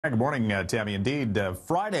Good morning, Tammy. Indeed,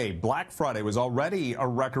 Friday, Black Friday, was already a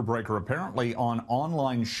record breaker, apparently, on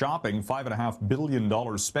online shopping. $5.5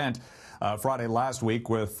 billion spent Friday last week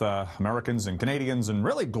with Americans and Canadians, and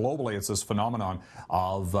really globally, it's this phenomenon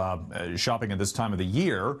of shopping at this time of the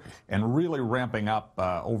year and really ramping up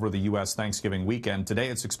over the U.S. Thanksgiving weekend. Today,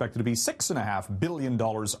 it's expected to be $6.5 billion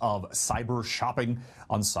of cyber shopping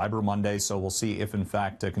on Cyber Monday, so we'll see if, in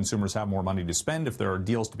fact, consumers have more money to spend, if there are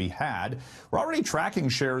deals to be had. We're already tracking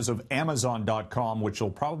shares of Amazon.com, which will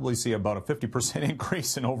probably see about a 50%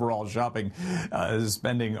 increase in overall shopping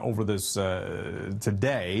spending over this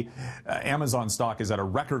today. Amazon stock is at a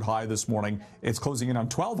record high this morning. It's closing in on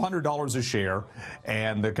 $1,200 a share,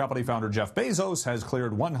 and the company founder Jeff Bezos has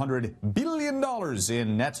cleared $100 billion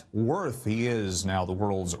in net worth. He is now the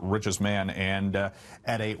world's richest man, and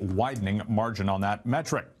at a widening margin on that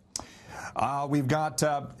metric. We've got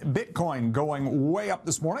Bitcoin going way up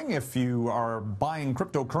this morning. If you are buying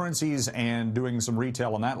cryptocurrencies and doing some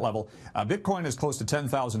retail on that level, Bitcoin is close to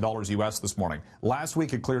 $10,000 US this morning. Last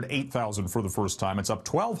week it cleared $8,000 for the first time. It's up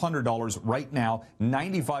 $1,200 right now,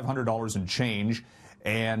 $9,500 and change.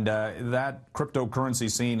 And that cryptocurrency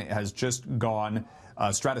scene has just gone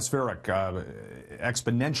stratospheric,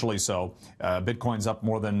 exponentially so. Bitcoin's up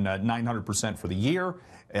more than 900% for the year.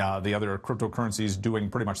 The other cryptocurrencies doing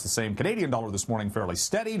pretty much the same. Canadian dollar this morning fairly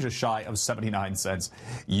steady, just shy of 79 cents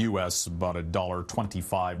US, about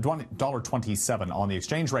 $1.27 on the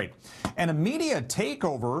exchange rate. And a media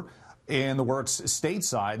takeover in the works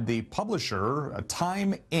stateside. The publisher,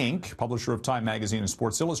 Time Inc., publisher of Time Magazine and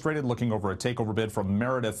Sports Illustrated, looking over a takeover bid from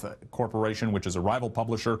Meredith Corporation, which is a rival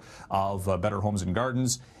publisher of Better Homes and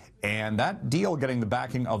Gardens. And that deal getting the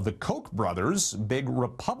backing of the Koch brothers, big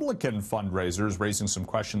Republican fundraisers, raising some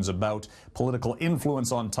questions about political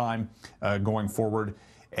influence on Time going forward.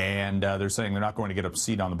 And they're saying they're not going to get a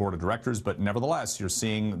seat on the board of directors, but nevertheless, you're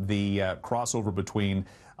seeing the crossover between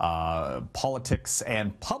politics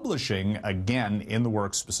and publishing, again, in the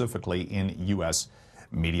works, specifically in U.S.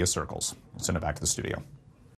 media circles. I'll send it back to the studio.